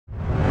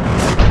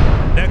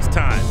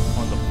Next time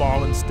on The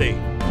Fallen State.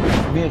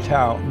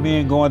 MGTOW,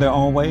 men going their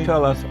own way.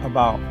 Tell us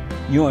about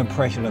your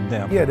impression of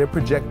them. Yeah, they're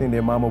projecting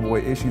their mama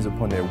boy issues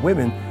upon their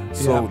women.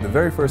 So the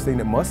very first thing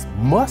that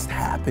must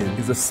happen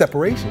is a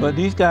separation. But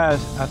these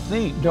guys, I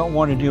think, don't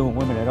want to deal with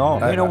women at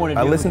all. They don't want to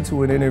deal I listened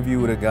to an interview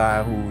with a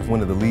guy who's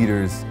one of the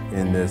leaders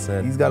in this,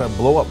 and he's got a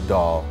blow-up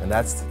doll, and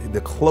that's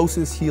the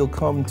closest he'll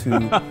come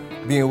to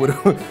being with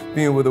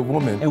a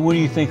woman. And what do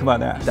you think about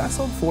that? That's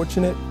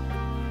unfortunate,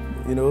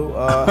 you know.